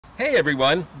Hey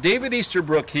everyone, David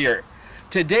Easterbrook here.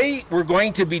 Today we're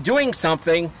going to be doing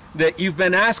something that you've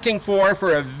been asking for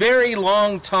a very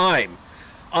long time.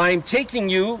 I'm taking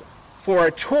you for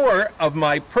a tour of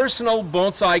my personal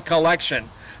bonsai collection,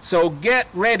 so get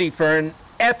ready for an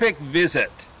epic visit.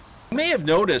 You may have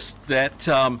noticed that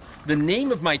the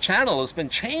name of my channel has been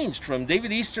changed from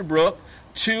David Easterbrook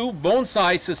to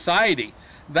Bonsai Society.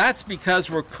 That's because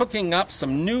we're cooking up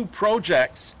some new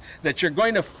projects that you're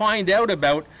going to find out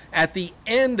about at the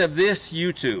end of this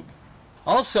YouTube.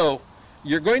 Also,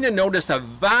 you're going to notice a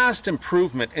vast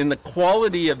improvement in the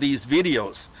quality of these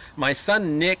videos. My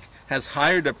son Nick has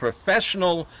hired a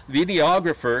professional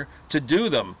videographer to do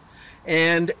them.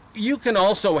 And you can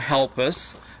also help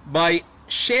us by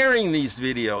sharing these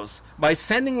videos, by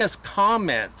sending us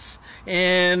comments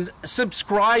and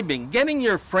subscribing, getting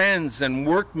your friends and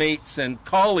workmates and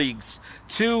colleagues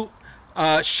to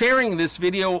sharing this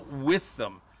video with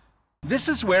them. This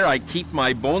is where I keep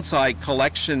my bonsai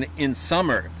collection in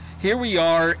summer. Here we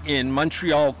are in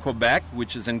Montreal, Quebec,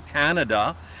 which is in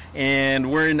Canada, and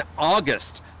we're in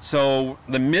August. So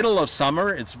the middle of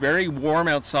summer, it's very warm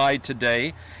outside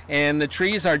today, and the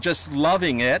trees are just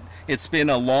loving it. It's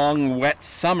been a long, wet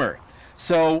summer.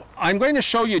 So I'm going to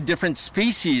show you different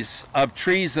species of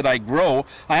trees that I grow.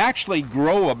 I actually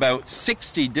grow about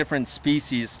 60 different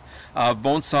species of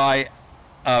bonsai,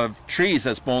 of trees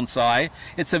as bonsai.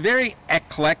 It's a very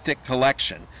eclectic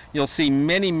collection. You'll see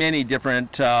many, many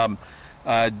different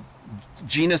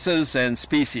genuses and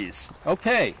species.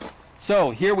 Okay.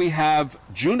 So here we have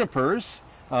junipers,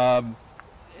 and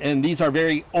these are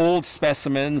very old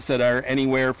specimens that are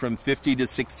anywhere from 50 to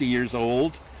 60 years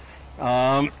old.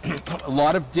 A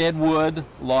lot of dead wood,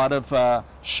 a lot of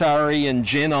shari and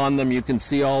gin on them. You can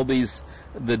see all these,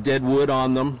 the dead wood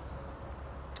on them.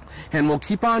 And we'll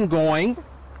keep on going.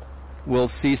 We'll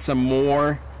see some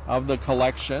more of the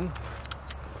collection.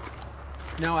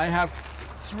 Now I have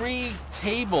 3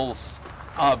 tables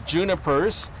of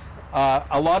junipers.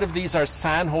 A lot of these are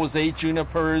San Jose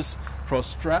junipers,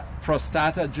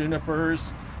 Prostata junipers.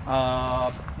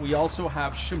 We also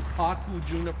have Shimpaku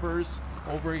junipers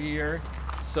over here.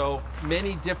 So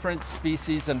many different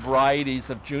species and varieties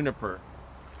of juniper.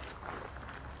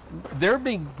 They're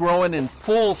being grown in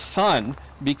full sun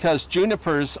because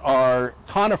junipers are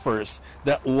conifers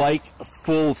that like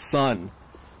full sun.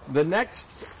 The next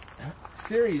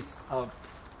series of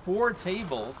 4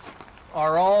 tables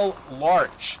are all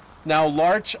larch. Now,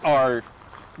 larch are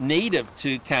native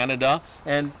to Canada,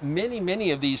 and many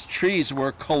of these trees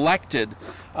were collected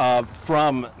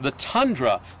from the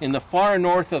tundra in the far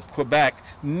north of Quebec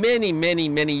many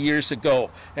years ago.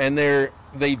 And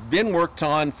they've been worked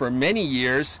on for many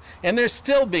years, and they're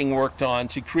still being worked on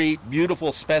to create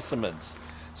beautiful specimens.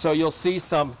 So you'll see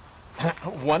some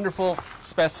wonderful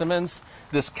specimens.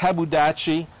 This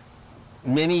kabudachi,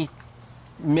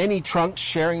 many trunks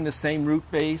sharing the same root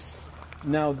base.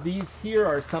 Now these here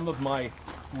are some of my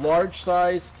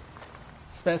large-sized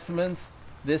specimens.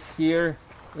 This here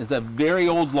is a very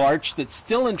old larch that's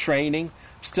still in training,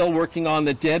 still working on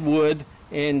the dead wood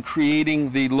and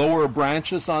creating the lower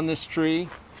branches on this tree.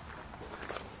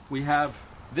 We have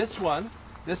this one,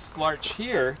 this larch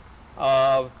here,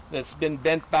 that's been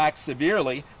bent back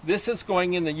severely. This is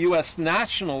going in the U.S.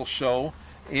 National Show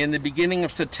in the beginning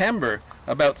of September,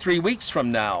 about 3 weeks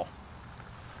from now.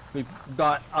 We've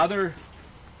got other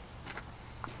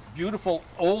beautiful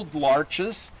old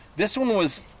larches. This one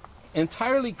was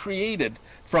entirely created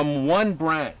from one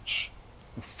branch,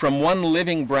 from one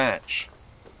living branch.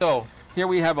 So here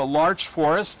we have a larch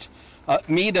forest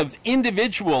made of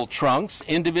individual trunks,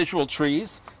 individual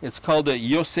trees. It's called a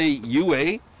Yosei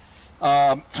Yue.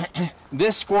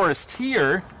 This forest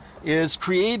here is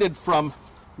created from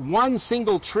one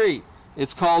single tree.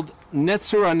 It's called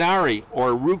Netsuranari,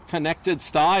 or root-connected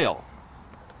style.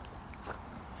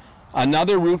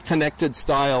 Another root-connected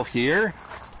style here.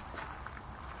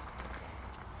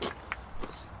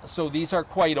 So these are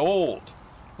quite old.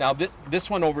 Now this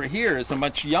one over here is a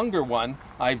much younger one.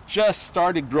 I've just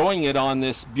started growing it on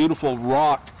this beautiful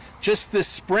rock just this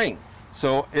spring.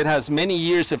 So it has many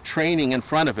years of training in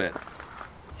front of it.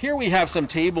 Here we have some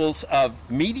tables of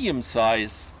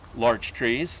medium-sized larch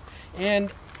trees, and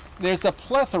there's a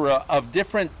plethora of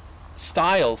different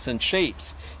styles and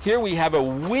shapes. Here we have a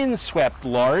windswept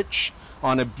larch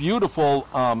on a beautiful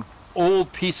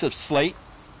old piece of slate.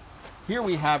 Here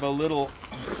we have a little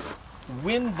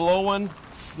wind-blown,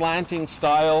 slanting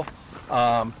style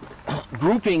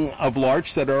grouping of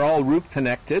larch that are all root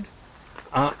connected.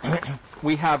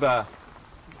 We have a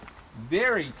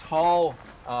very tall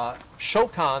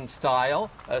Shokan style,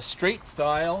 a straight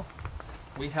style.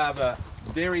 We have a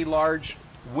very large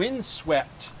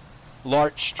windswept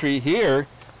larch tree here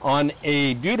on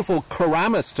a beautiful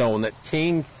karama stone that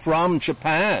came from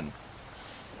Japan.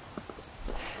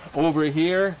 Over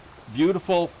here,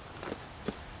 beautiful,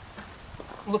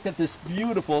 look at this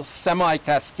beautiful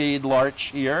semi-cascade larch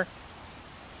here.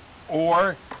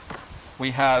 Or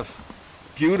we have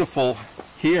beautiful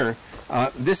here,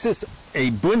 this is a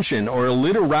bunjin or a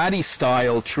literati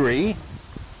style tree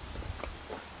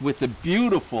with a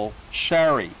beautiful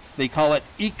shari. They call it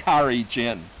ikari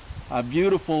jin. A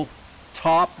beautiful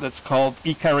top that's called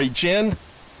ikari jin.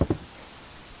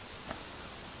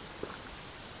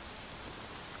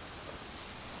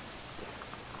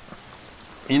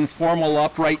 Informal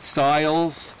upright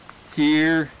styles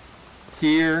here,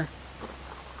 here,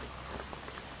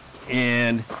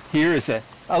 and here is a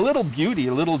little beauty,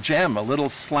 a little gem, a little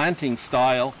slanting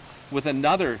style with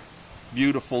another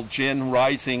beautiful jin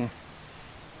rising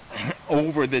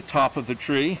over the top of the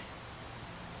tree.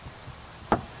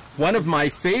 One of my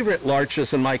favorite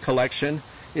larches in my collection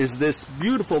is this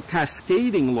beautiful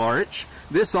cascading larch.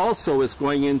 This also is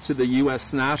going into the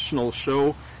U.S. National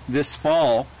Show this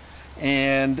fall.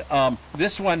 And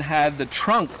this one had the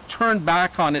trunk turned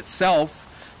back on itself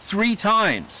 3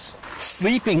 times.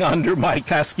 Sleeping under my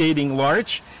cascading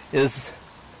larch is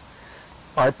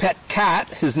our pet cat.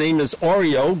 His name is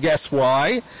Oreo. Guess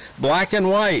why? Black and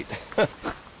white.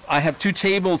 I have 2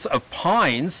 tables of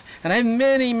pines, and I have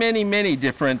many, many, many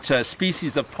different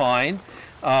species of pine.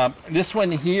 This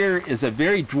one here is a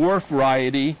very dwarf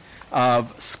variety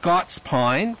of Scots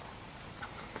pine.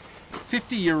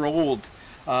 50-year-old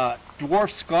dwarf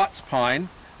Scots pine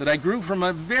that I grew from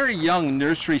a very young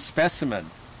nursery specimen.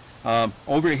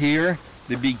 Over here,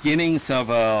 the beginnings of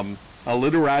a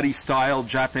literati style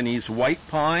Japanese white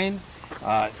pine.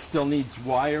 It still needs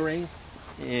wiring,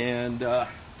 and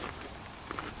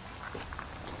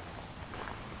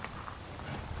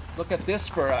look at this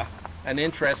for an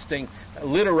interesting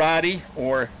literati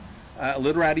or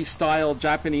literati style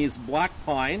Japanese black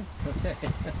pine. Okay.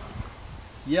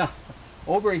 Yeah,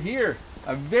 over here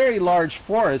a very large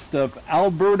forest of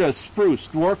Alberta spruce,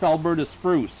 dwarf Alberta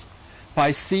spruce,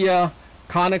 Picea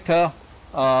conica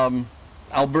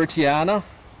albertiana.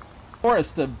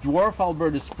 Forest of dwarf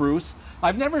Alberta spruce.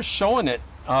 I've never shown it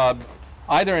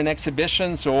either in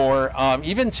exhibitions or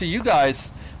even to you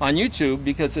guys on YouTube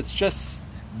because it's just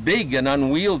big and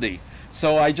unwieldy.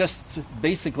 So I just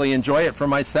basically enjoy it for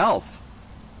myself.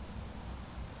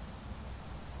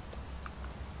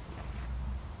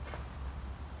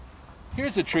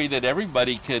 Here's a tree that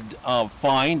everybody could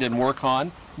find and work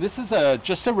on. This is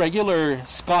just a regular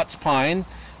Scots pine,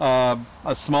 a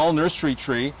small nursery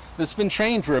tree that's been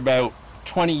trained for about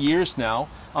 20 years now.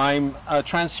 I'm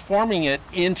transforming it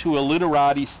into a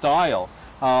literati style.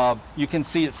 You can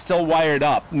see it's still wired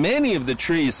up. Many of the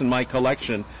trees in my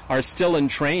collection are still in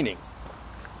training.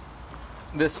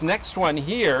 This next one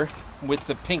here with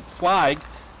the pink flag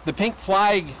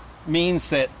means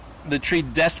that the tree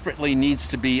desperately needs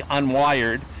to be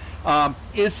unwired.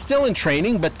 Is still in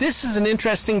training, but this is an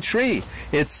interesting tree.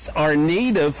 It's our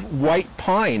native white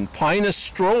pine, Pinus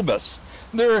strobus.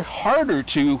 They're harder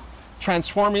to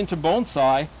transform into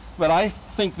bonsai, but I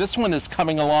think this one is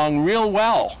coming along real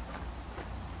well.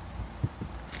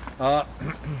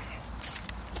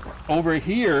 Over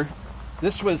here,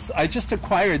 I just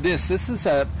acquired this. This is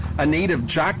a native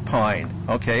jack pine,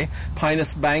 okay,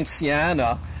 Pinus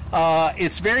banksiana.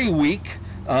 It's very weak.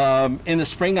 In the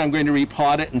spring I'm going to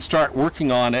repot it and start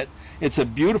working on it. It's a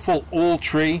beautiful old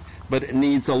tree, but it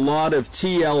needs a lot of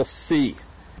TLC.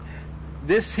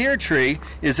 This here tree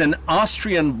is an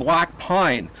Austrian black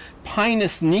pine,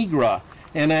 Pinus nigra,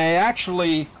 and I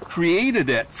actually created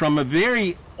it from a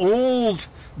very old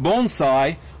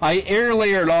bonsai. I air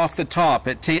layered off the top.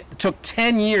 It took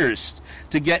 10 years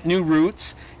to get new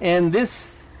roots, and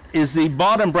this is the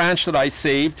bottom branch that I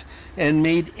saved and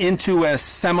made into a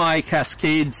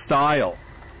semi-cascade style.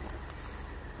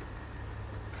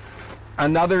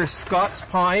 Another Scots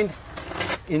pine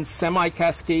in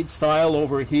semi-cascade style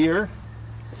over here.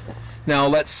 Now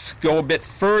let's go a bit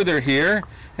further here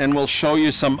and we'll show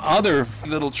you some other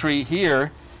little tree.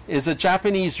 Here is a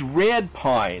Japanese red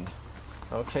pine,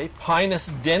 okay, Pinus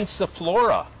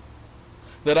densiflora,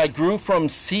 that I grew from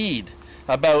seed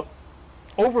about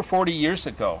over 40 years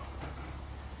ago.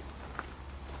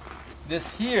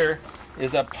 This here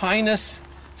is a Pinus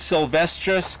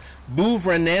sylvestris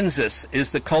bouvranensis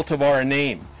is the cultivar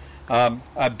name.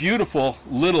 A beautiful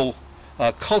little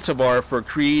cultivar for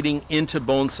creating into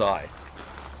bonsai.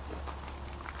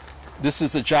 This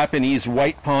is a Japanese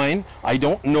white pine. I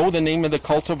don't know the name of the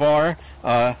cultivar.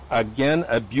 Again,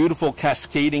 a beautiful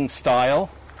cascading style.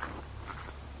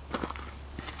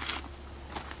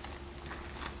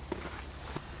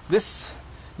 This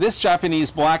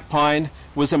Japanese black pine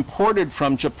was imported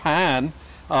from Japan,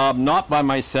 not by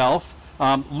myself.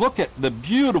 Look at the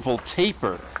beautiful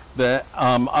taper that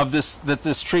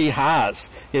this tree has.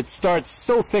 It starts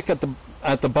so thick at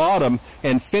the bottom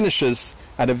and finishes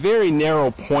at a very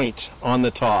narrow point on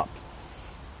the top.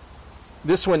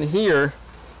 This one here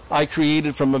I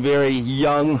created from a very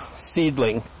young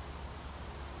seedling.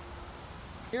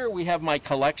 Here we have my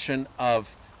collection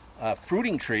of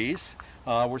fruiting trees.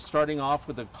 We're starting off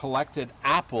with a collected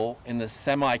apple in the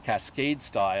semi-cascade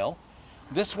style.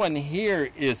 This one here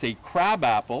is a crab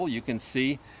apple. You can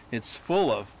see it's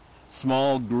full of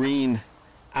small green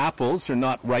apples. They're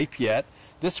not ripe yet.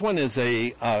 This one is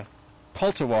a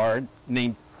cultivar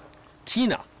named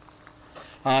Tina.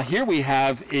 Here we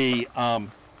have a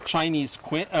Japanese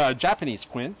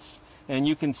quince, and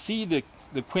you can see the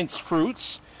quince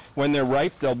fruits. When they're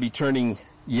ripe, they'll be turning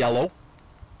yellow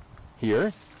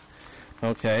here.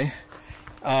 Okay.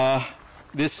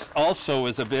 This also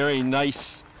is a very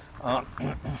nice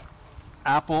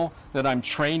apple that I'm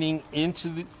training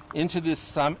into this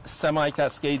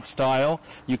semi-cascade style.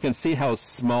 You can see how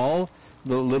small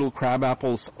the little crab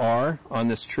apples are on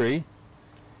this tree.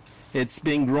 It's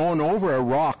being grown over a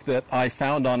rock that I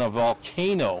found on a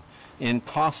volcano in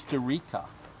Costa Rica.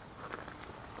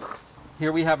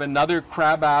 Here we have another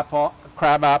crab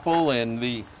apple in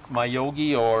the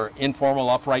Myogi or informal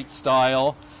upright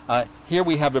style. Here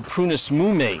we have a Prunus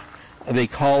mume. They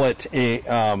call it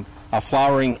a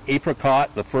flowering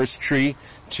apricot, the first tree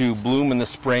to bloom in the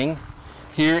spring.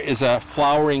 Here is a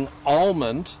flowering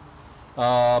almond,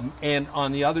 and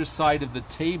on the other side of the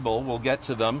table, we'll get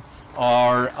to them,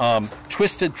 are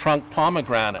twisted trunk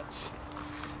pomegranates.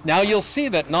 Now you'll see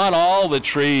that not all the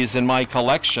trees in my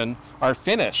collection are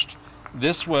finished.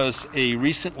 This was a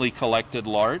recently collected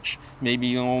larch,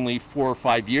 maybe only 4 or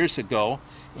 5 years ago,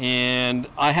 and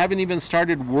I haven't even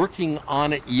started working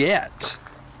on it yet.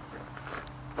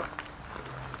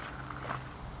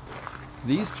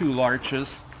 These two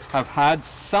larches have had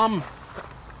some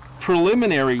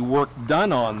preliminary work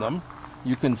done on them.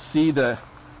 You can see the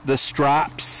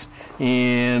straps,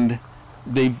 and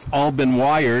they've all been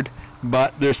wired,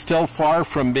 but they're still far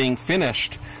from being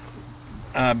finished,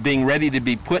 being ready to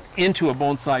be put into a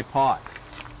bonsai pot.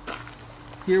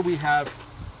 Here we have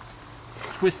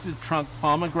twisted trunk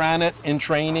pomegranate in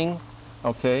training,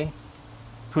 okay,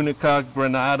 Punica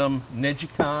granatum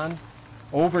negican.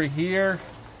 Over here,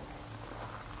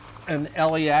 an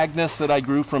Elaeagnus that I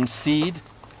grew from seed,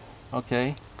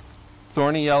 okay,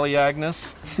 thorny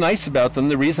Elaeagnus. It's nice about them,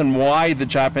 the reason why the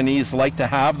Japanese like to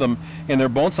have them in their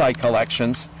bonsai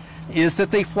collections, is that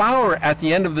they flower at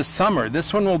the end of the summer.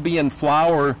 This one will be in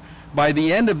flower by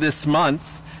the end of this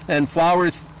month and flower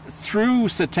through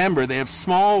September. They have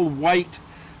small white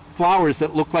flowers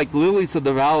that look like lilies of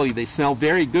the valley. They smell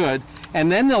very good,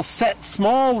 and then they'll set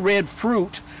small red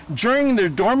fruit during their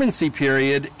dormancy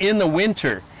period in the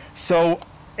winter. So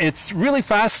it's really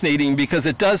fascinating because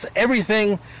it does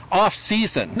everything off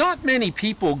season. Not many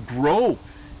people grow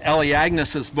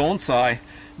Elaeagnus as bonsai,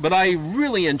 but I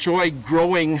really enjoy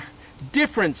growing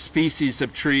different species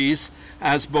of trees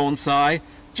as bonsai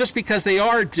just because they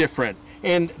are different.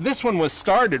 And this one was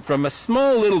started from a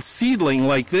small little seedling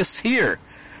like this here.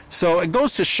 So it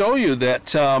goes to show you that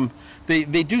they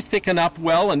do thicken up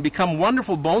well and become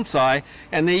wonderful bonsai,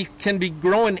 and they can be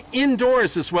grown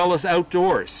indoors as well as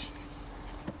outdoors.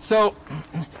 So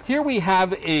here we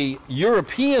have a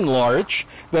European larch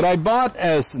that I bought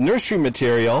as nursery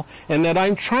material and that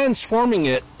I'm transforming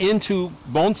it into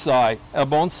bonsai, a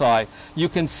bonsai. You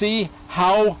can see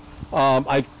how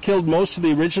I've killed most of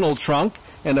the original trunk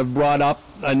and have brought up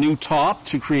a new top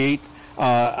to create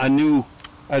a new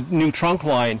trunk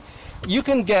line. You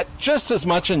can get just as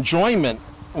much enjoyment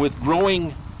with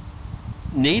growing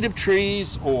native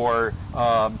trees or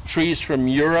trees from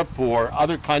Europe or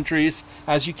other countries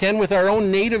as you can with our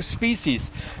own native species.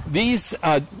 These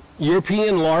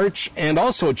European larch and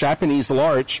also Japanese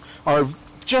larch are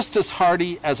just as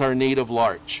hardy as our native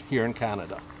larch here in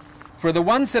Canada. For the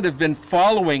ones that have been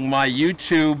following my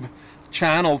YouTube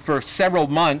channel for several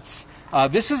months,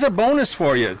 this is a bonus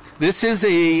for you. This is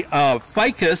a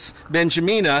Ficus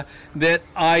benjamina that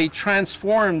I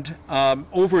transformed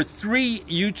over 3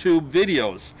 YouTube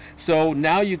videos. So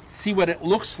now you see what it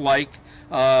looks like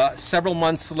several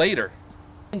months later.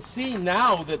 You can see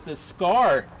now that the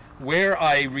scar where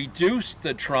I reduced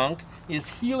the trunk is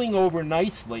healing over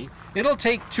nicely. It'll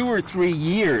take 2 or 3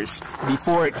 years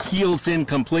before it heals in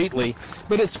completely,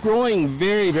 but it's growing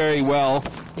very, very well,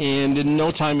 and in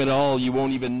no time at all you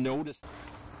won't even notice.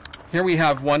 Here we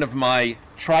have one of my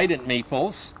trident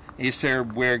maples, Acer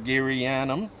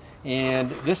wergerianum,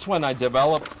 And this one I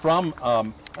developed from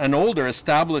an older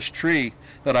established tree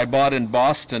that I bought in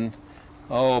Boston.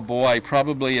 Oh boy,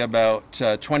 probably about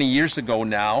 20 years ago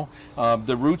now.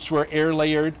 The roots were air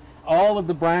layered. All of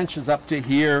the branches up to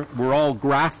here were all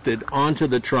grafted onto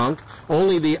the trunk.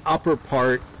 Only the upper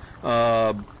part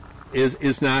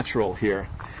is natural here.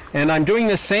 And I'm doing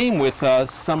the same with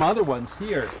some other ones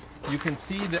here. You can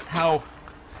see that how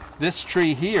this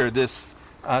tree here, this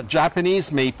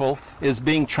Japanese maple, is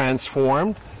being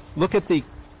transformed. Look at the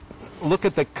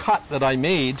cut that I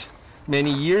made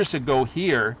many years ago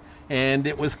here, and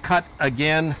it was cut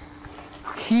again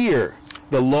here.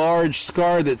 The large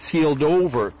scar that's healed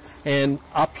over, and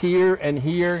up here and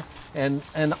here, and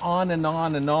on and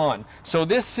on and on. So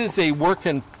this is a work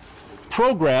in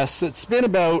progress. It's been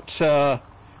about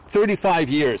 35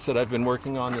 years that I've been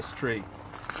working on this tree.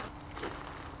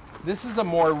 This is a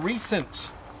more recent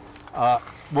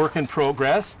work in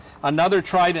progress, another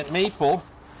trident maple,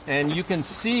 and you can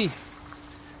see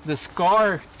the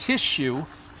scar tissue.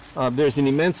 There's an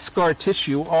immense scar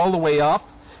tissue all the way up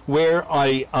where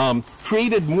I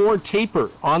created more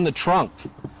taper on the trunk.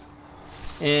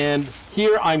 And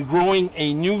here I'm growing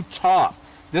a new top.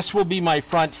 This will be my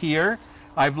front here.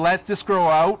 I've let this grow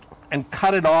out and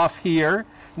cut it off here.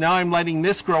 Now I'm letting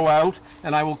this grow out,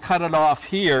 and I will cut it off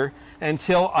here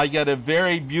until I get a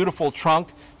very beautiful trunk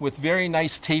with very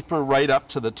nice taper right up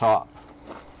to the top.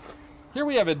 Here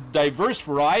we have a diverse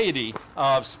variety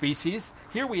of species.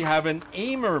 Here we have an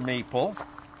Amer maple,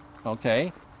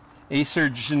 okay, Acer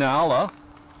genala.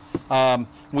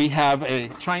 We have a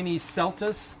Chinese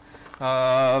celtis.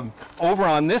 Over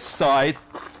on this side,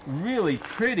 really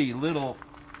pretty little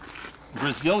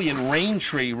Brazilian rain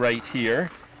tree right here.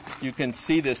 You can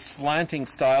see this slanting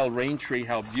style rain tree,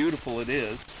 how beautiful it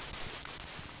is.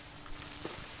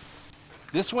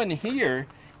 This one here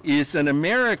is an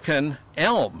American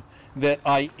elm that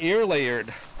I air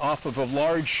layered off of a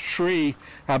large tree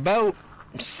about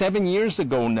 7 years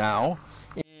ago now.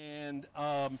 And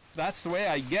that's the way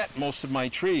I get most of my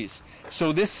trees.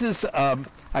 So this is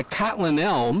a Catlin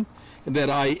elm that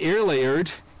I air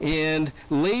layered and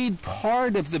laid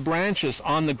part of the branches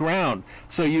on the ground.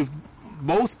 So you've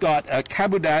both got a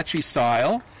Kabudachi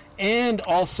style and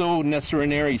also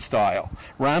Nessereneri style,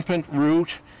 rampant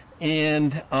root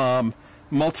and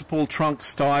multiple trunk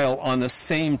style on the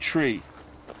same tree.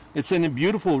 It's in a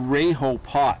beautiful Reiho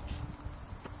pot.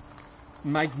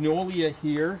 Magnolia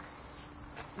here,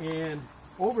 and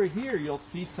over here you'll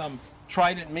see some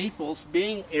trident maples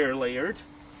being air layered.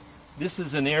 This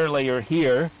is an air layer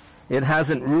here. It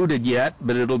hasn't rooted yet,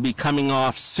 but it'll be coming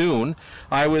off soon.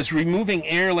 I was removing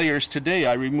air layers today.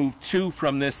 I removed 2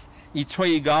 from this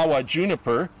Itoigawa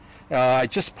juniper. I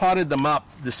just potted them up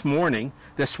this morning,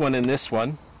 this one and this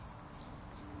one.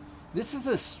 This is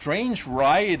a strange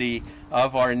variety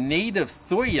of our native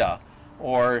thuya,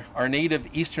 or our native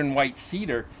eastern white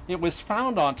cedar. It was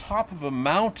found on top of a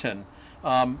mountain,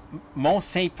 Mont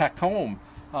Saint-Pacôme,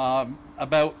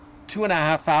 about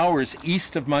 2.5 hours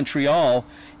east of Montreal,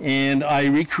 and I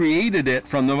recreated it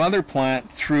from the mother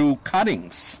plant through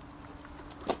cuttings.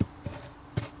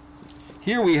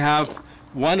 Here we have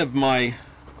one of my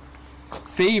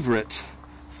favorite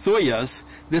thuyas.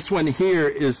 This one here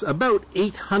is about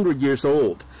 800 years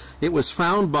old. It was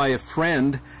found by a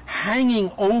friend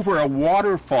hanging over a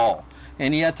waterfall,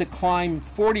 and he had to climb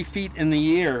 40 feet in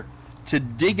the air to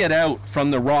dig it out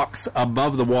from the rocks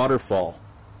above the waterfall.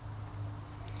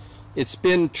 It's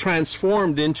been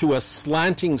transformed into a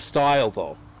slanting style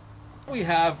though. We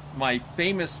have my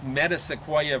famous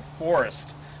metasequoia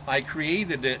forest. I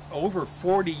created it over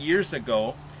 40 years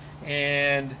ago,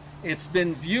 and it's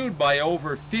been viewed by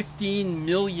over 15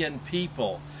 million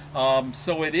people.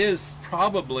 So it is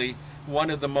probably one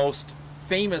of the most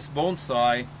famous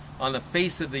bonsai on the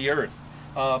face of the earth.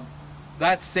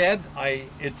 That said,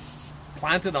 it's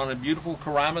planted on a beautiful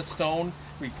Karama stone,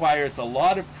 requires a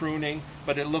lot of pruning,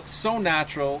 but it looks so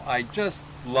natural. I just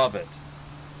love it.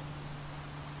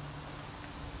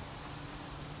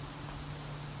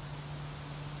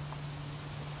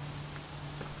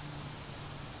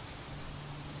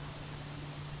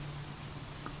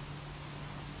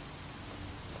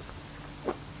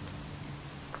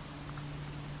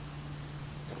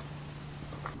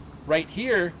 Right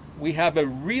here we have a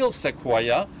real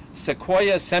sequoia,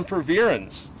 Sequoia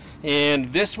sempervirens,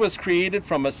 and this was created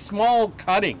from a small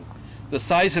cutting the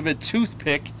size of a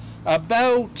toothpick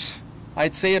about,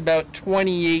 I'd say about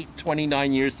 28,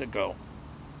 29 years ago.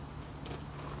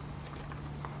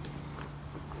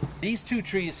 These 2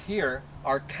 trees here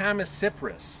are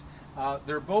Chamaecyparis.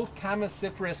 They're both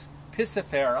Chamaecyparis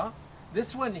piscifera.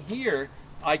 This one here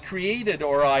I created,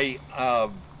 or I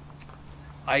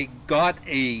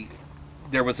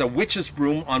there was a witch's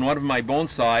broom on one of my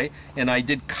bonsai, and I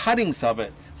did cuttings of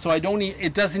it. So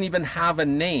it doesn't even have a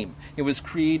name. It was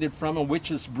created from a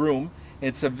witch's broom.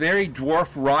 It's a very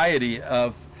dwarf variety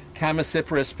of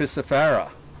Chamaecyparis piscifera.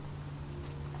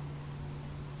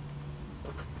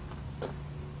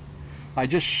 I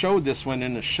just showed this one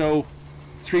in a show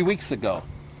 3 weeks ago.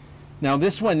 Now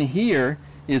this one here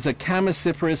is a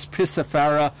Chamaecyparis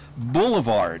piscifera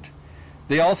boulevard.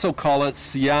 They also call it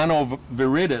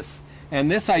cyanoviridis. And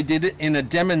this I did it in a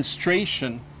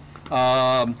demonstration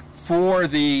for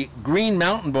the Green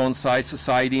Mountain Bonsai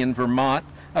Society in Vermont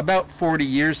about 40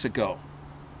 years ago.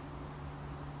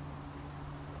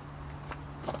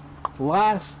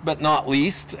 Last but not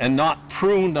least, and not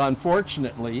pruned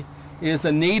unfortunately, is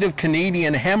a native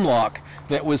Canadian hemlock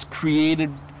that was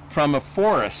created from a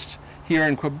forest here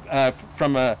in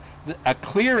from a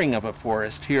clearing of a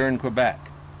forest here in Quebec.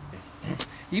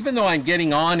 Even though I'm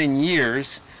getting on in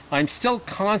years, I'm still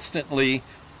constantly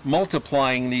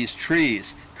multiplying these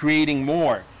trees, creating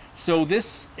more. So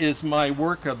this is my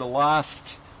work of the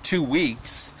last 2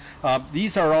 weeks.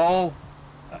 These are all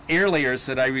air layers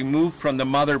that I removed from the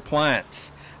mother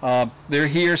plants. They're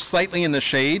here slightly in the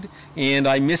shade, and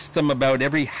I mist them about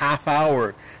every half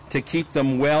hour to keep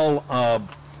them well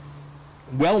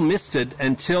misted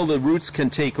until the roots can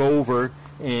take over,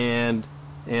 and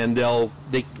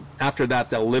after that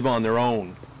they'll live on their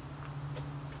own.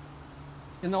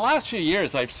 In the last few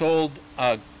years, I've sold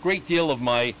a great deal of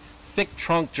my thick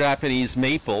trunk Japanese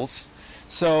maples.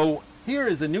 So here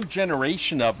is a new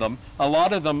generation of them. A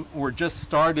lot of them were just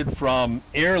started from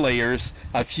air layers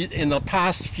in the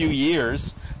past few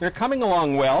years. They're coming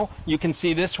along well. You can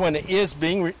see this one is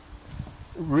being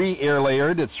re-air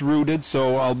layered. It's rooted,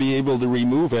 so I'll be able to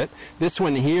remove it. This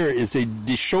one here is a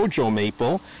Dishojo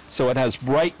maple, so it has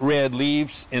bright red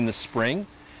leaves in the spring.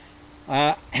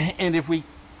 And if we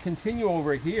continue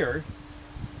over here,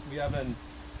 we have an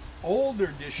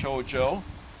older Dishojo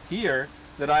here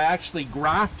that I actually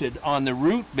grafted on the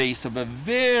root base of a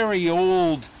very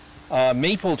old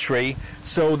maple tree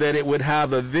so that it would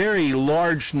have a very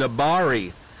large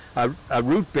nabari, a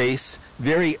root base,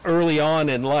 very early on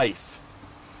in life.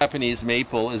 Japanese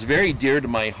maple is very dear to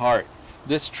my heart.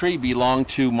 This tree belonged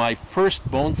to my first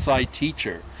bonsai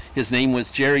teacher. His name was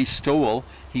Jerry Stowell.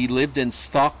 He lived in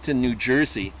Stockton, New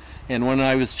Jersey. And when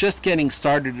I was just getting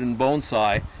started in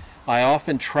bonsai, I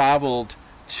often traveled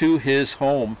to his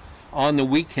home on the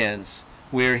weekends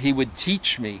where he would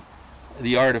teach me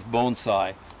the art of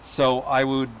bonsai. So I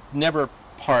would never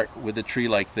part with a tree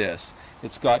like this.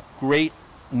 It's got great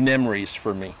memories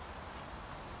for me.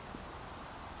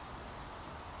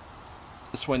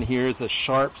 This one here is a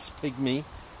Sharp's pygmy.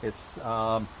 It's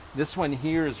this one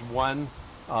here is one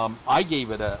I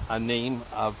gave it a name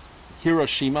of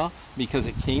Hiroshima because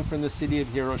it came from the city of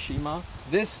Hiroshima.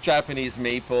 This Japanese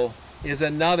maple is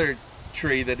another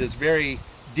tree that is very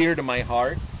dear to my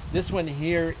heart. This one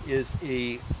here is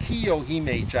a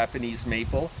Kiyohime Japanese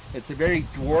maple. It's a very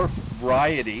dwarf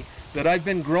variety that I've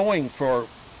been growing for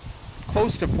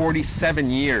close to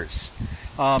 47 years.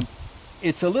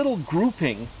 It's a little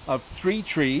grouping of 3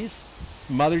 trees,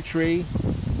 mother tree,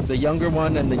 the younger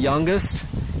one, and the youngest,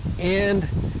 and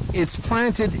it's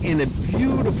planted in a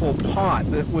beautiful pot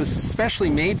that was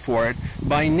specially made for it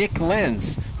by Nick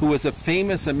Lenz, who was a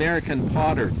famous American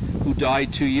potter who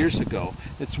died 2 years ago.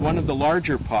 It's one of the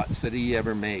larger pots that he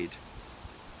ever made.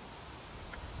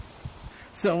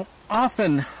 So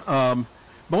often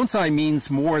bonsai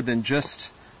means more than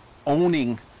just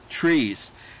owning trees.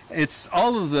 It's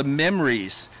all of the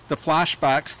memories, the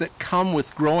flashbacks that come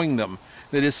with growing them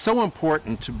that is so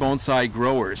important to bonsai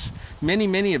growers.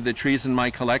 Many of the trees in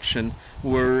my collection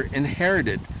were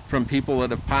inherited from people that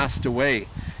have passed away,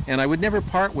 and I would never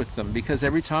part with them because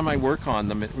every time I work on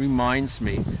them it reminds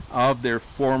me of their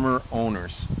former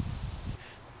owners.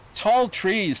 Tall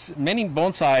trees, many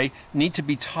bonsai need to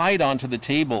be tied onto the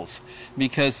tables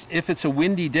because if it's a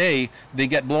windy day they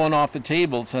get blown off the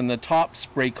tables and the tops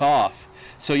break off.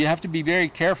 So you have to be very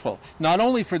careful, not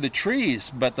only for the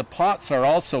trees, but the pots are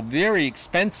also very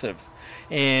expensive,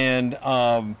 and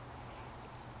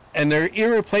they're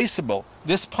irreplaceable.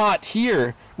 This pot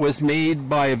here was made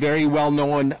by a very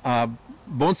well-known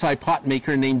bonsai pot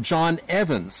maker named John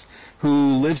Evans,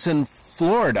 who lives in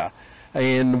Florida,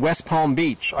 in West Palm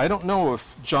Beach. I don't know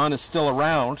if John is still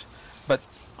around, but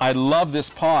I love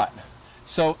this pot.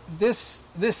 So this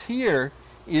here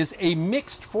is a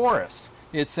mixed forest.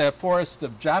 It's a forest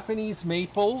of Japanese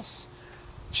maples,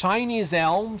 Chinese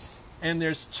elms, and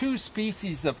there's 2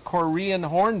 species of Korean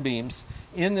hornbeams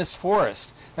in this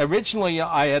forest. Originally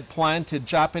I had planted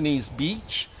Japanese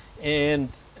beech and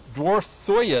dwarf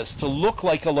thuyas to look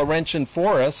like a Laurentian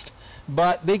forest,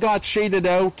 but they got shaded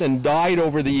out and died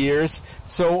over the years.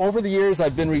 So over the years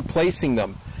I've been replacing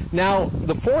them. Now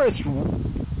the forest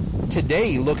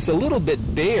today looks a little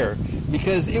bit bare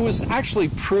because it was actually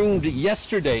pruned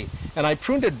yesterday, and I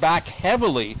pruned it back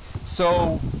heavily,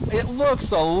 so it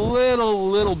looks a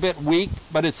little bit weak,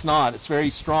 but it's not. It's very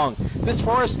strong. This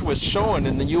forest was shown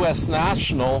in the U.S.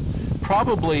 National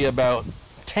probably about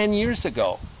 10 years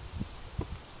ago.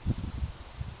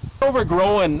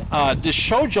 Overgrown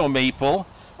Deshojo maple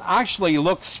actually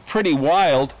looks pretty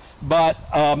wild, but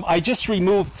I just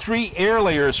removed 3 air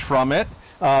layers from it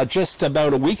just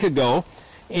about a week ago,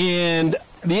 and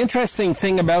the interesting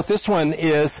thing about this one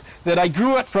is that I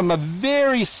grew it from a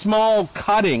very small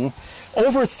cutting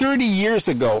over 30 years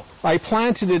ago. I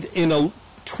planted it in a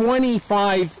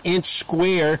 25-inch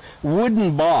square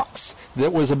wooden box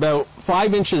that was about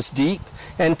 5 inches deep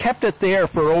and kept it there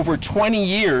for over 20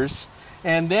 years.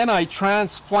 And then I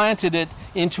transplanted it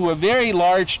into a very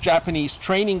large Japanese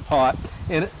training pot.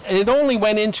 And it only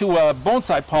went into a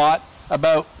bonsai pot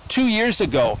about 2 years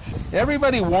ago.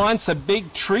 Everybody wants a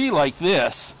big tree like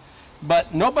this,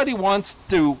 but nobody wants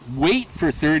to wait for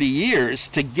 30 years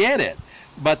to get it.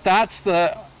 But that's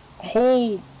the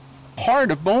whole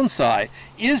part of bonsai,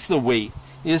 is the wait,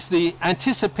 is the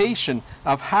anticipation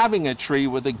of having a tree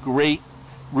with a great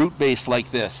root base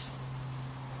like this.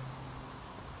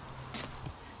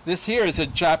 This here is a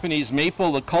Japanese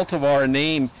maple. The cultivar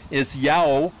name is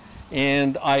Yao,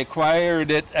 and I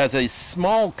acquired it as a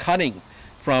small cutting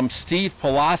from Steve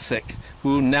Polasic,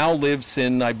 who now lives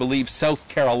in, I believe, South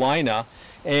Carolina,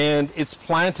 and it's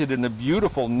planted in a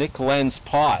beautiful Nick Lenz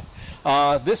pot.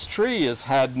 This tree has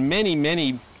had many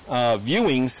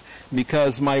viewings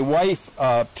because my wife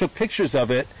took pictures of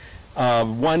it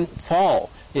one fall.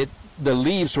 The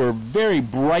leaves were very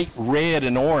bright red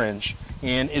and orange,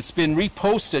 and it's been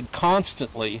reposted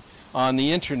constantly on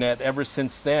the internet ever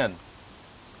since then.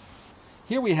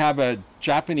 Here we have a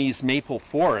Japanese maple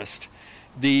forest.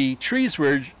 The trees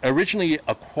were originally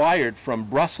acquired from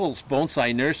Brussels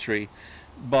Bonsai Nursery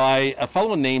by a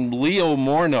fellow named Leo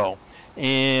Morneau.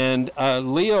 And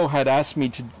Leo had asked me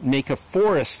to make a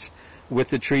forest with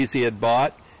the trees he had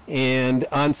bought. And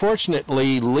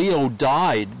unfortunately, Leo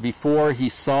died before he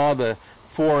saw the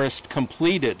forest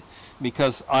completed,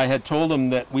 because I had told him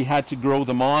that we had to grow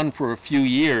them on for a few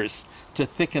years to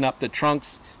thicken up the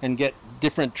trunks and get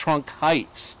different trunk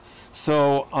heights.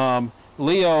 So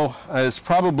Leo is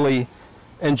probably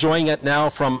enjoying it now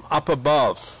from up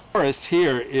above. The forest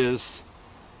here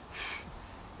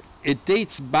it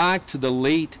dates back to the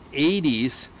late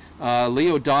 80s.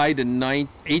 Leo died in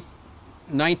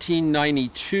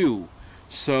 1992,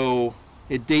 so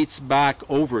it dates back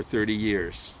over 30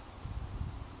 years.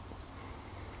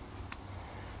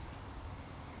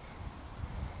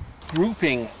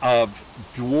 Grouping of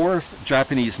dwarf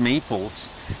Japanese maples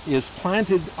is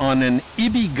planted on an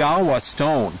Ibigawa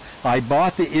stone. I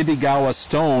bought the Ibigawa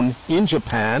stone in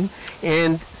Japan,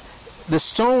 and the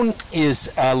stone is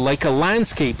like a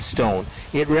landscape stone.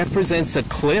 It represents a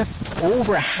cliff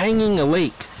overhanging a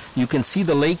lake. You can see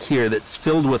the lake here that's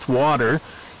filled with water,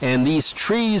 and these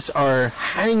trees are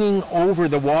hanging over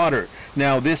the water.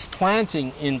 Now this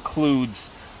planting includes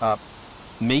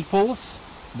maples,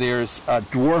 there's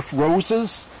dwarf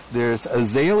roses, there's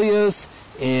azaleas,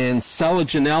 and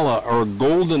selaginella, or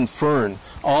golden fern,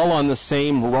 all on the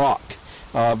same rock.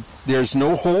 There's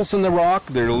no holes in the rock.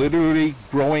 They're literally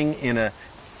growing in a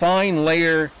fine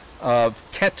layer of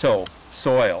keto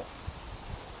soil.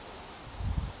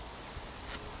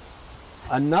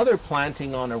 Another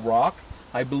planting on a rock,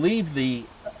 I believe the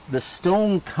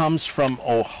stone comes from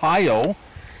Ohio,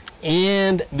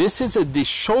 and this is a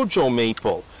Deshojo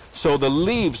maple. So the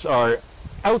leaves are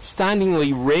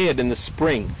outstandingly red in the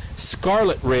spring,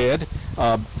 scarlet red,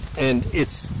 and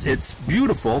it's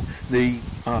beautiful. The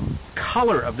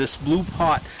color of this blue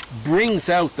pot brings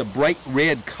out the bright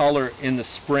red color in the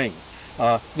spring.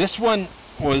 This one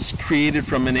was created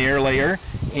from an air layer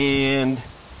and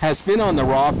has been on the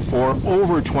rock for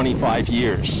over 25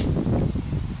 years.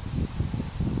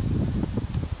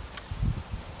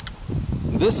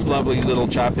 This lovely little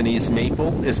Japanese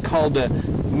maple is called a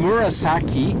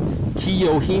Murasaki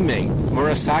Kiyohime.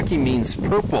 Murasaki means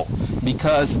purple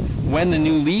because when the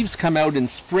new leaves come out in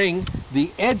spring, the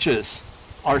edges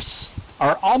are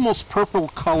almost purple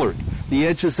colored, the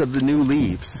edges of the new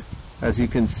leaves, as you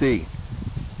can see.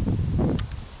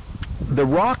 The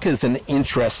rock is an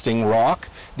interesting rock.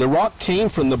 The rock came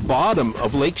from the bottom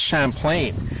of Lake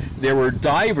Champlain. There were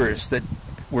divers that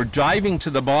were diving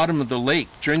to the bottom of the lake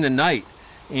during the night,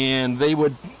 and they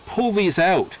would pull these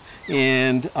out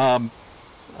and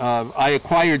I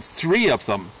acquired 3 of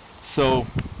them. So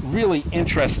really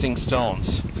interesting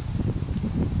stones.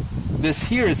 This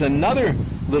here is another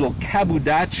little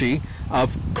kabudachi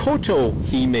of koto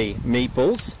hime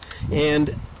maples,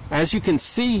 and as you can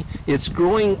see, it's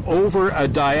growing over a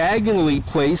diagonally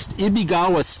placed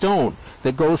ibigawa stone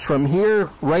that goes from here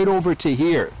right over to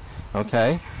here.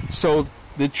 Okay, so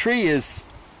the tree is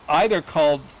either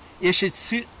called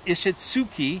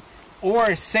Ishitsuki or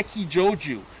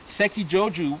Sekijoju.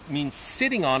 Sekijoju means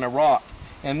sitting on a rock,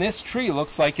 and this tree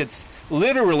looks like it's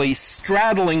literally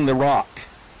straddling the rock.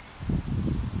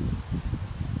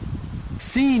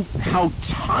 See how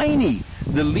tiny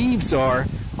the leaves are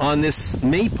on this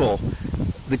maple.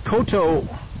 The Koto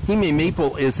Hime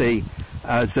maple is a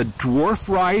dwarf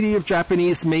variety of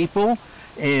Japanese maple,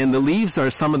 and the leaves are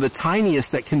some of the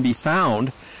tiniest that can be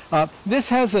found. This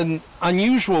has an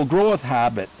unusual growth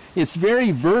habit. It's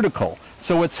very vertical,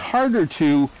 so it's harder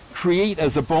to create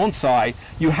as a bonsai.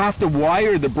 You have to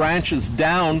wire the branches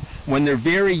down when they're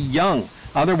very young,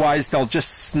 otherwise they'll just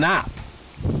snap.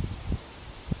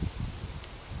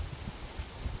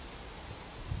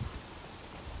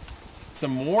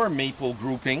 Some more maple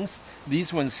groupings.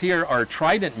 These ones here are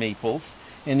trident maples,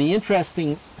 and the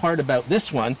interesting part about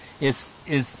this one is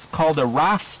called a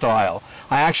raft style.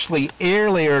 I actually air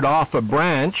layered off a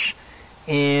branch,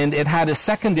 and it had a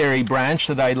secondary branch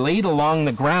that I laid along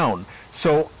the ground.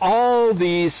 So all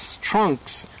these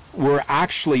trunks were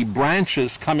actually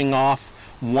branches coming off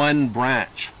one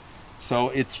branch. So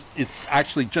it's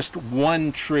actually just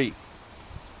one tree.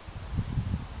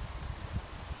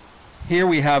 Here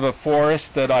we have a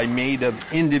forest that I made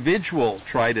of individual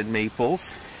trident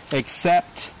maples,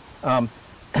 except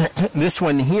this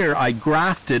one here I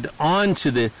grafted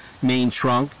onto the main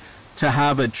trunk to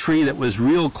have a tree that was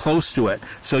real close to it.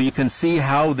 So you can see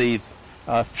how they've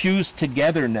fused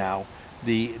together now,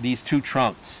 these 2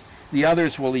 trunks. The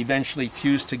others will eventually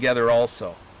fuse together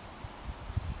also.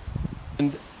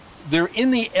 And they're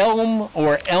in the elm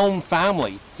or elm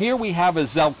family. Here we have a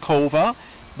Zelkova.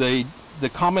 The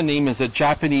common name is a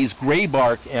Japanese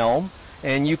graybark elm,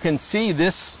 and you can see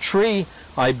this tree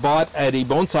I bought at a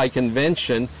bonsai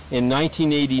convention in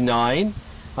 1989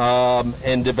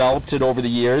 and developed it over the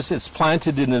years. It's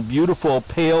planted in a beautiful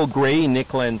pale gray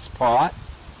Nicklands pot.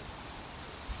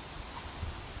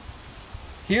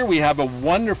 Here we have a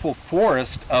wonderful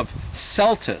forest of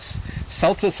celtis.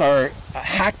 Celtis are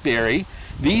hackberry.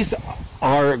 These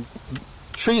are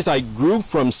trees I grew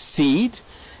from seed,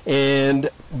 and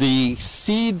the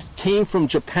seed came from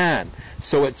Japan.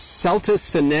 So it's Celtis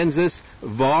sinensis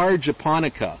var.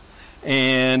 Japonica,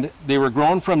 and they were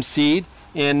grown from seed.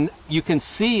 And you can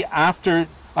see after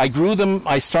I grew them,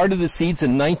 I started the seeds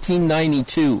in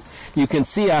 1992. You can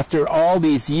see after all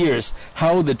these years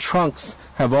how the trunks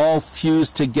have all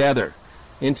fused together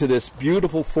into this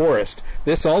beautiful forest.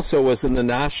 This also was in the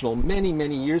National many,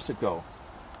 many years ago.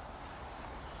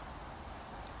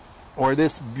 Or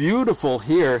this beautiful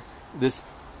here, this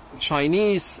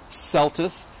Chinese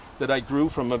celtis that I grew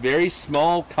from a very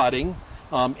small cutting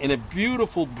in a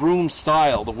beautiful broom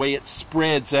style, the way it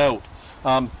spreads out.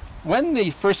 When they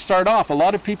first start off, a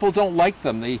lot of people don't like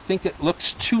them. They think it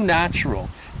looks too natural,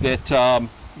 that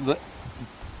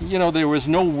you know, there was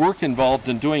no work involved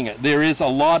in doing it. There is a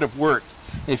lot of work.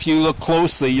 If you look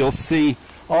closely, you'll see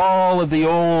all of the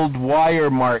old wire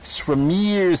marks from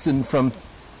years and from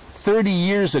 30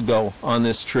 years ago on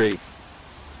this tree.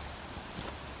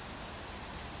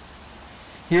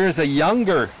 Here's a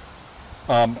younger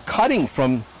cutting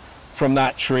from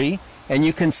that tree, and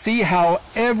you can see how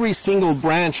every single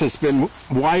branch has been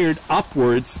wired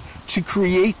upwards to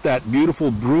create that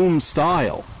beautiful broom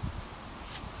style.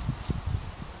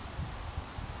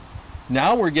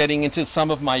 Now we're getting into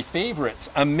some of my favorites,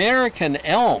 American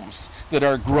elms that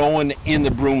are grown in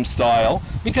the broom style,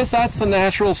 because that's the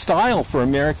natural style for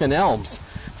American elms.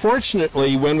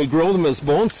 Fortunately, when we grow them as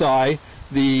bonsai,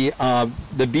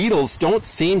 the beetles don't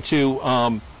seem to,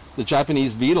 the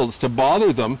Japanese beetles, to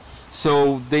bother them,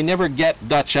 so they never get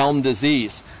Dutch elm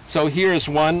disease. So here's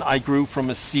one I grew from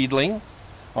a seedling,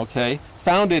 okay?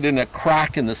 Found it in a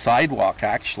crack in the sidewalk,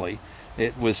 actually.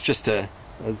 It was just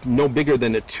no bigger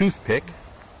than a toothpick.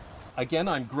 Again,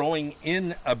 I'm growing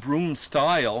in a broom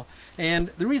style,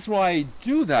 and the reason why I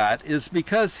do that is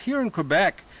because here in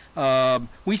Quebec,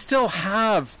 we still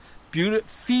have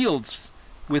fields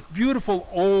with beautiful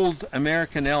old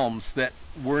American elms that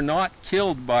were not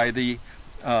killed by the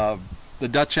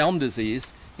Dutch elm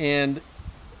disease, and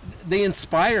they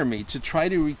inspire me to try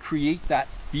to recreate that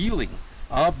feeling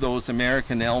of those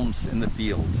American elms in the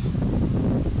fields.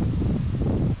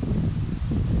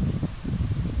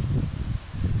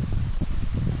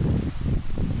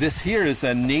 This here is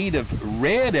a native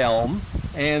red elm,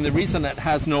 and the reason it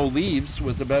has no leaves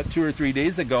was about 2 or 3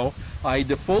 days ago I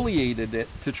defoliated it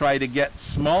to try to get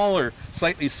smaller,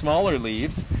 slightly smaller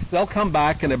leaves. They'll come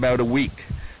back in about a week,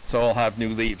 so I'll have new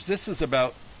leaves. This is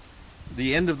about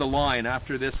the end of the line.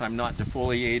 After this I'm not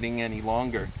defoliating any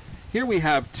longer. Here we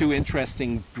have two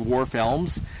interesting dwarf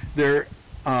elms. They're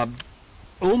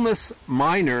Ulmus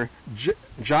minor,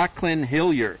 Jacqueline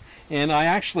Hillier. And I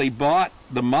actually bought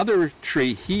the mother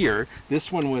tree here. This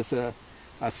one was a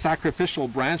sacrificial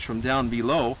branch from down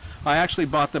below. I actually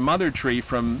bought the mother tree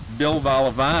from Bill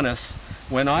Valavanis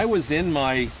when I was in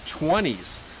my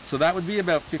 20s. So that would be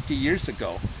about 50 years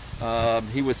ago.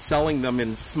 He was selling them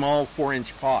in small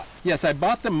 4-inch pots. Yes, I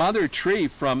bought the mother tree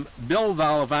from Bill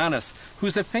Valavanis,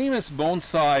 who's a famous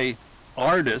bonsai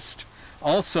artist.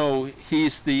 Also,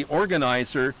 he's the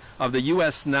organizer of the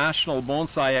U.S. National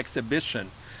Bonsai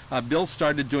Exhibition. Bill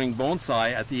started doing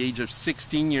bonsai at the age of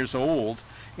 16 years old,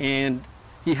 and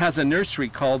he has a nursery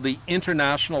called the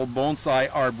International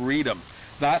Bonsai Arboretum.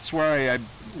 That's where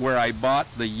I bought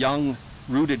the young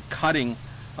rooted cutting.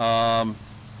 As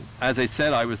I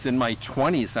said, I was in my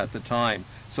 20s at the time,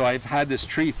 so I've had this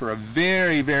tree for a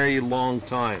very, very long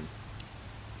time.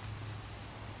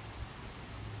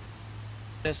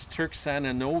 This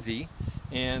Turksana novi,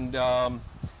 and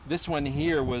this one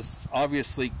here was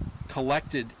obviously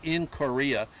collected in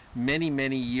Korea many,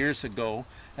 many years ago.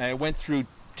 I went through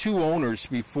 2 owners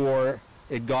before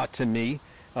it got to me.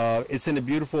 It's in a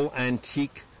beautiful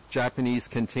antique Japanese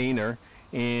container,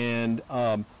 and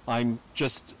I'm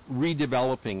just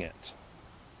redeveloping it.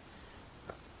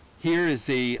 Here is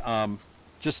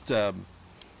just a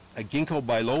ginkgo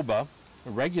biloba, a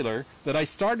regular, that I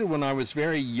started when I was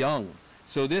very young.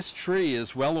 So this tree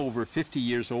is well over 50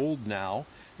 years old now,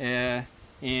 and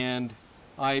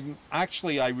I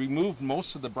removed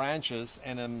most of the branches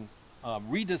and am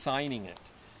redesigning it.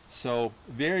 So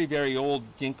very, very old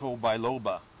ginkgo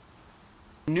biloba.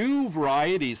 New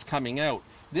varieties coming out.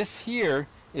 This here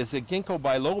is a ginkgo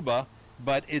biloba,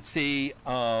 but it's a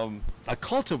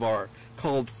cultivar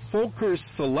called Folker's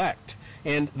Select,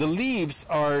 and the leaves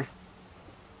are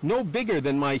no bigger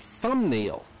than my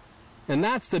thumbnail, and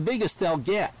that's the biggest they'll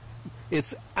get.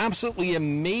 It's absolutely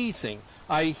amazing.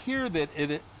 I hear that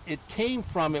it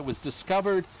was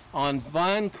discovered on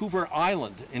Vancouver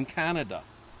Island in Canada.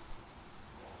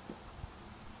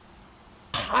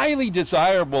 Highly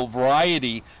desirable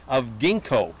variety of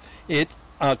ginkgo. It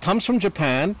comes from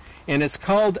Japan, and it's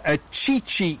called a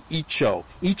chichi icho.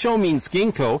 Icho means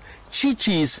ginkgo.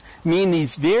 Chichis mean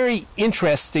these very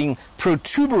interesting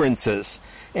protuberances,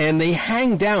 and they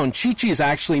hang down. Chichis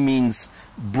actually means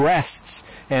breasts,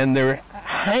 and they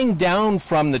hang down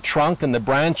from the trunk and the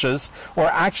branches, or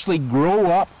actually grow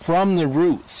up from the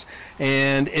roots,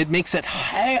 and it makes it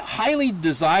highly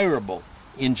desirable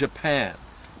in Japan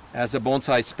as a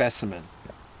bonsai specimen.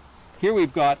 Here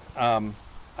we've got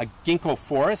a ginkgo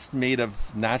forest made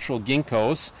of natural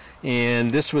ginkgos,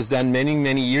 and this was done many,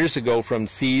 many years ago from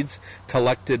seeds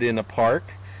collected in a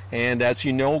park. And as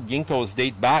you know, ginkgos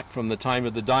date back from the time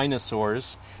of the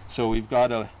dinosaurs, so we've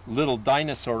got a little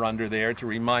dinosaur under there to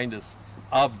remind us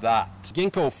of that.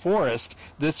 Ginkgo forest,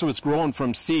 this was grown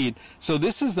from seed, so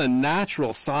this is the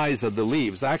natural size of the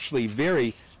leaves,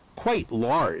 actually quite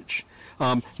large.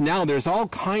 Now there's all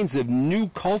kinds of new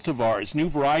cultivars, new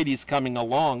varieties coming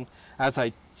along, as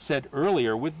I said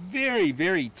earlier, with very,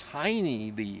 very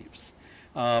tiny leaves,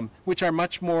 which are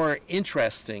much more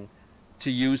interesting to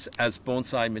use as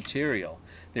bonsai material.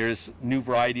 There's new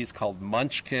varieties called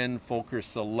Munchkin, Folker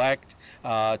Select,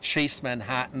 Chase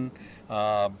Manhattan.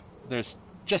 There's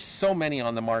just so many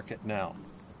on the market now.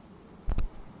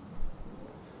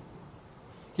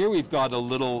 Here we've got a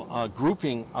little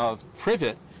grouping of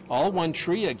privet, all one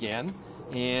tree again,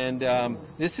 and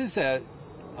this is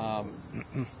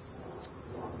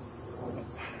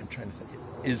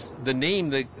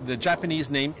the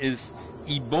Japanese name is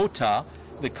Ibota.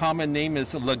 The common name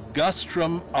is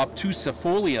Ligustrum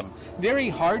obtusifolium. Very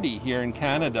hardy here in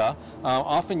Canada,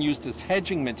 often used as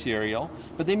hedging material,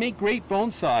 but they make great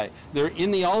bonsai. They're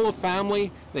in the olive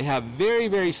family. They have very,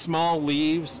 very small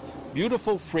leaves,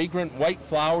 beautiful fragrant white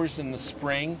flowers in the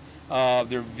spring.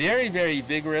 They're very, very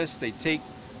vigorous. They take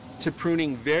to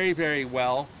pruning very, very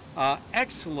well.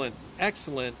 Excellent,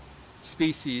 excellent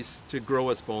species to grow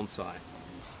as bonsai.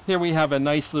 Here we have a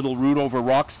nice little root over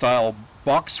rock style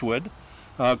boxwood.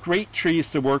 Great trees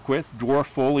to work with, dwarf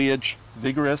foliage,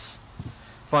 vigorous,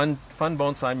 fun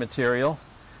bonsai material.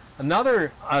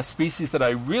 Another species that I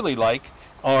really like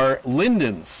are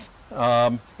lindens.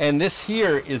 And this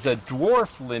here is a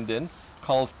dwarf linden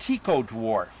called Tico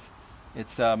dwarf.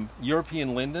 It's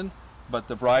European linden, but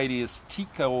the variety is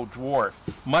Tico Dwarf,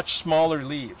 much smaller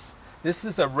leaves. This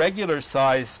is a regular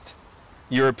sized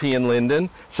European linden,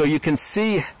 so you can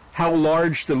see how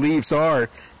large the leaves are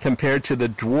compared to the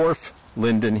dwarf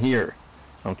linden here.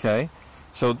 Okay,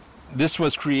 so this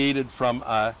was created from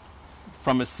a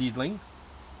seedling.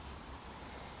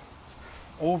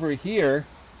 Over here,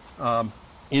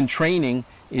 in training,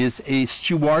 is a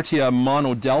Stewartia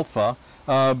monodelpha.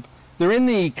 They're in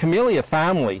the Camellia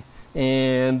family,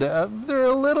 and they're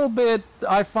a little bit,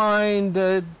 I find,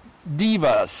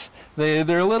 divas.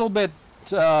 They're a little bit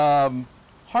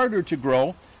harder to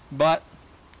grow, but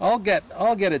I'll get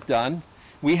it done.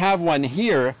 We have one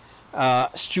here,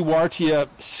 Stewartia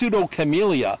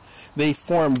pseudocamellia. They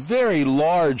form very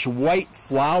large white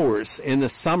flowers in the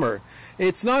summer.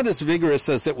 It's not as vigorous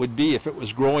as it would be if it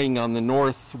was growing on the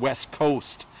northwest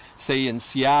coast, say in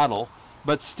Seattle,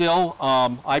 but still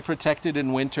I protect it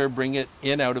in winter, bring it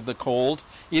in out of the cold.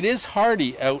 It is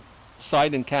hardy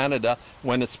outside in Canada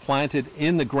when it's planted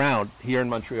in the ground here in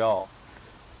Montreal.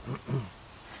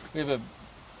 We have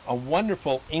a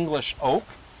wonderful English oak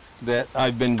that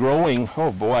I've been growing,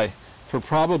 oh boy, for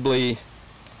probably,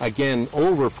 again,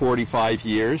 over 45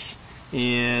 years.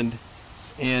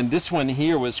 And this one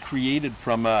here was created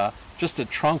from just a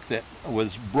trunk that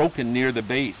was broken near the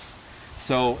base.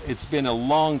 So it's been a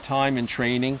long time in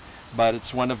training, but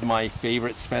it's one of my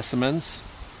favorite specimens.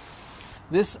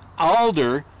 This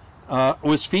alder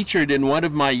was featured in one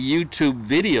of my YouTube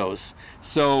videos.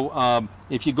 So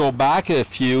if you go back a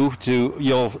few,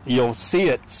 you'll see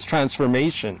its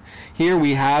transformation. Here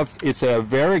we have, it's a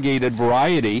variegated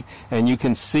variety, and you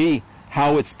can see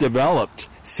how it's developed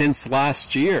since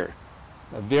last year.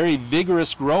 A very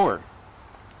vigorous grower.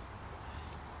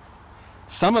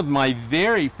 Some of my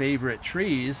very favorite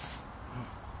trees,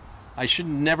 I should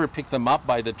never pick them up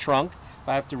by the trunk.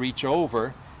 I have to reach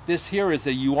over. This here is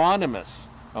a euonymus,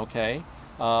 okay?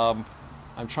 I'm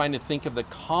trying to think of the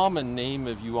common name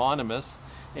of euonymus,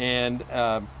 and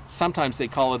sometimes they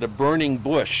call it a burning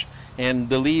bush, and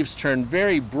the leaves turn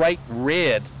very bright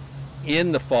red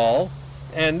in the fall.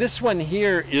 And this one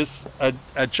here is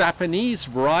a Japanese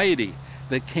variety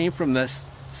that came from the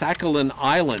Sakhalin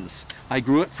Islands. I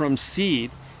grew it from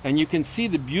seed, and you can see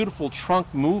the beautiful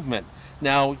trunk movement.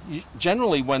 Now,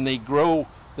 generally when they grow,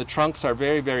 the trunks are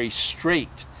very, very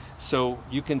straight. So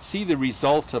you can see the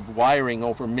result of wiring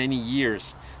over many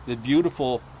years, the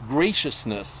beautiful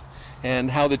graciousness,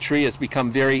 and how the tree has become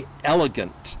very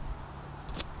elegant.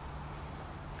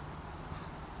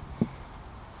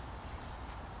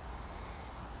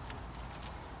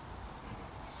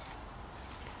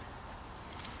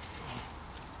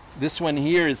 This one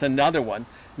here is another one.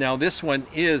 Now this one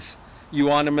is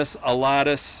Euonymus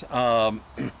alatus,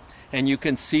 and you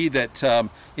can see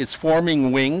that it's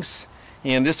forming wings,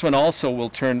 and this one also will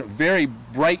turn very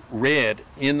bright red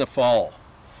in the fall.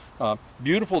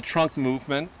 Beautiful trunk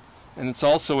movement, and it's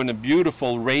also in a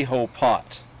beautiful Reho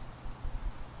pot.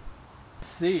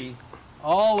 See,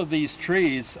 all of these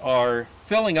trees are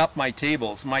filling up my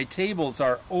tables. My tables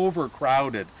are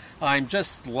overcrowded. I'm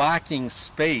just lacking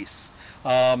space.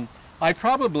 I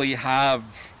probably have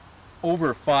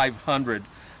over 500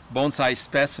 bonsai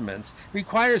specimens.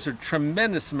 Requires a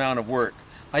tremendous amount of work.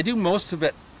 I do most of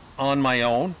it on my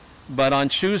own, but on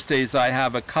Tuesdays I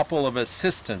have a couple of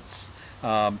assistants,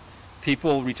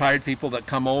 retired people that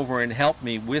come over and help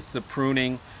me with the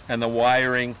pruning and the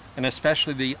wiring, and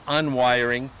especially the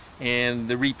unwiring and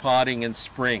the repotting in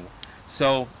spring.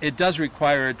 So it does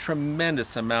require a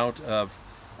tremendous amount of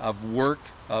work,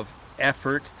 of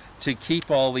effort, to keep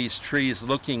all these trees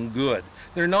looking good.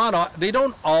 They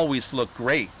don't always look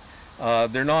great.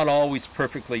 They're not always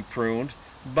perfectly pruned,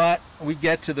 but we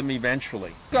get to them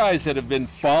eventually. You guys that have been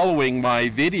following my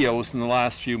videos in the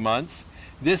last few months,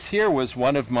 this here was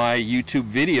one of my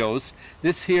YouTube videos.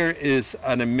 This here is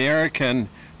an American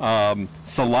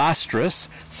Celastris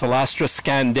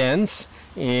scandens,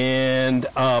 and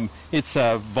it's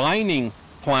a vining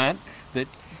plant that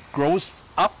grows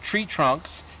up tree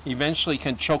trunks, eventually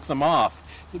can choke them off.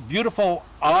 Beautiful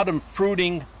autumn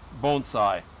fruiting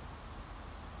bonsai.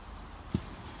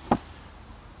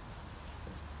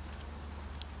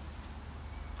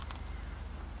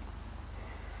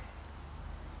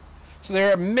 So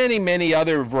there are many, many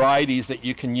other varieties that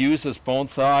you can use as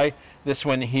bonsai. This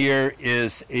one here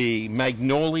is a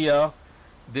magnolia.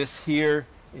 This here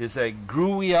is a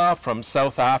gruia from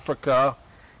South Africa.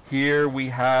 Here we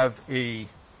have a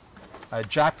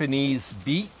Japanese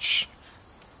beech,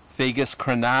 Fagus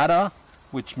crenata,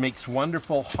 which makes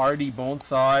wonderful hardy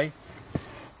bonsai.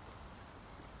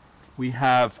 We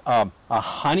have a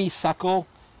honeysuckle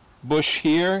bush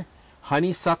here,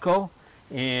 honeysuckle,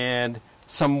 and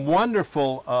some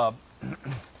wonderful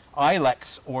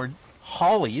ilex or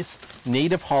hollies,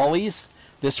 native hollies.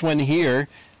 This one here,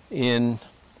 in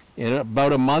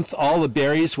about a month, all the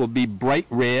berries will be bright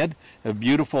red, a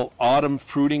beautiful autumn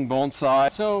fruiting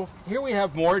bonsai. So here we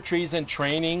have more trees in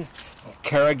training,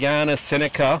 Caragana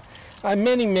sinica,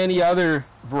 many other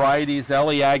varieties,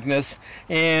 Elaeagnus,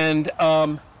 and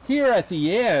here at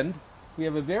the end we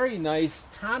have a very nice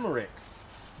tamarix.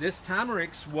 This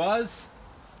tamarix was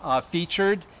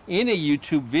featured in a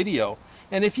YouTube video,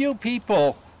 and if you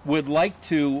people would like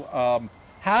to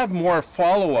have more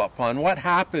follow-up on what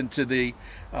happened to the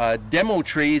demo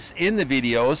trees in the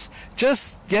videos,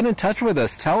 just get in touch with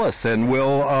us, tell us, and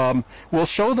we'll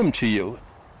show them to you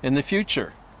in the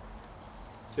future.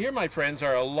 Here, my friends,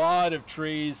 are a lot of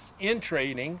trees in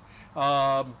training.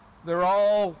 They're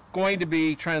all going to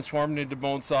be transformed into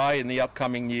bonsai in the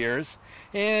upcoming years,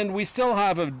 and we still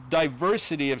have a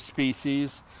diversity of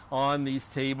species on these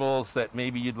tables that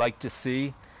maybe you'd like to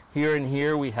see. Here and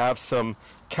here we have some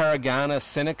Caragana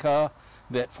sinica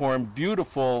that form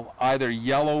beautiful either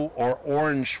yellow or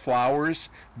orange flowers,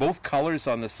 both colors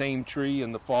on the same tree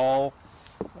in the fall.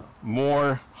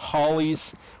 More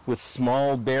hollies with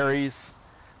small berries,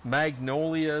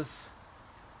 magnolias.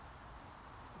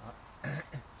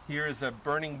 Here is a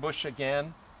burning bush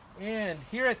again. And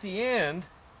here at the end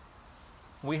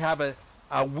we have a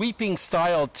weeping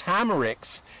style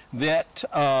tamarix that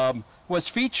was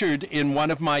featured in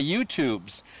one of my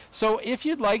YouTubes. So if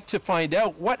you'd like to find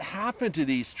out what happened to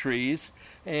these trees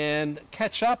and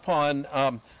catch up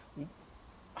on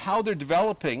how they're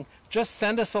developing, just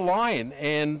send us a line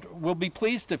and we'll be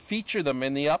pleased to feature them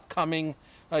in the upcoming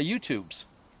YouTubes.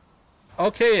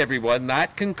 Okay everyone,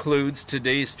 that concludes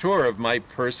today's tour of my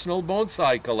personal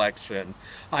bonsai collection.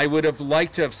 I would have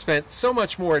liked to have spent so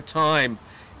much more time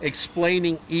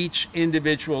explaining each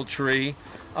individual tree.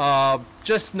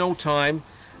 Just no time.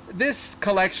 This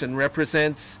collection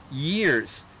represents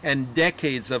years and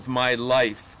decades of my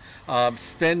life,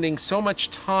 spending so much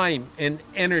time and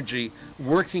energy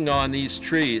working on these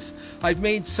trees. I've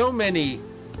made so many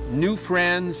new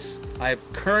friends, I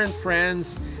have current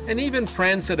friends, and even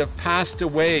friends that have passed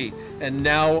away, and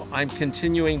now I'm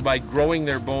continuing by growing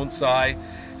their bonsai.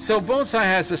 So bonsai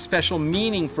has a special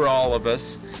meaning for all of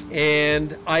us,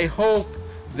 and I hope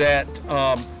that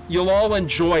you'll all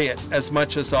enjoy it as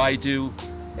much as I do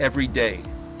every day.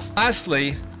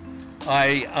 Lastly,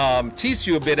 I teased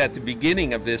you a bit at the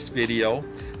beginning of this video,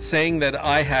 saying that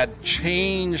I had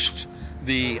changed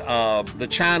the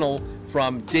channel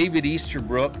from David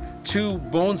Easterbrook to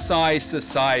Bonsai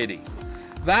Society.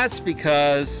 That's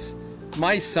because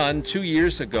my son, 2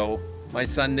 years ago, my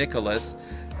son Nicholas,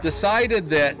 decided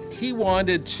that he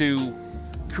wanted to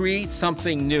create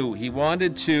something new. He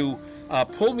wanted to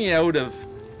pull me out of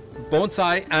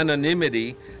bonsai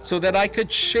anonymity so that I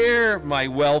could share my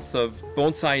wealth of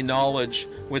bonsai knowledge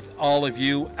with all of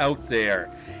you out there.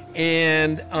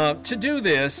 And to do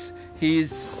this,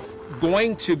 he's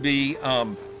going to be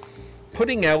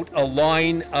putting out a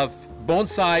line of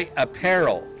bonsai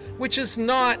apparel, which is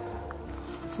not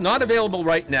available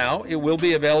right now. It will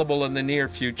be available in the near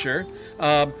future.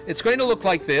 It's going to look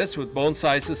like this with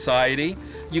Bonsai Society.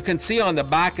 You can see on the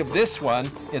back of this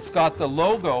one, it's got the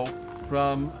logo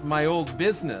from my old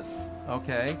business,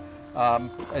 okay?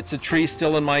 It's a tree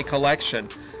still in my collection.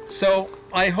 So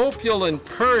I hope you'll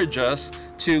encourage us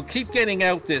to keep getting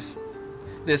out this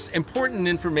important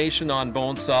information on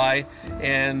bonsai,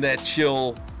 and that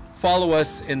you'll follow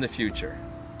us in the future.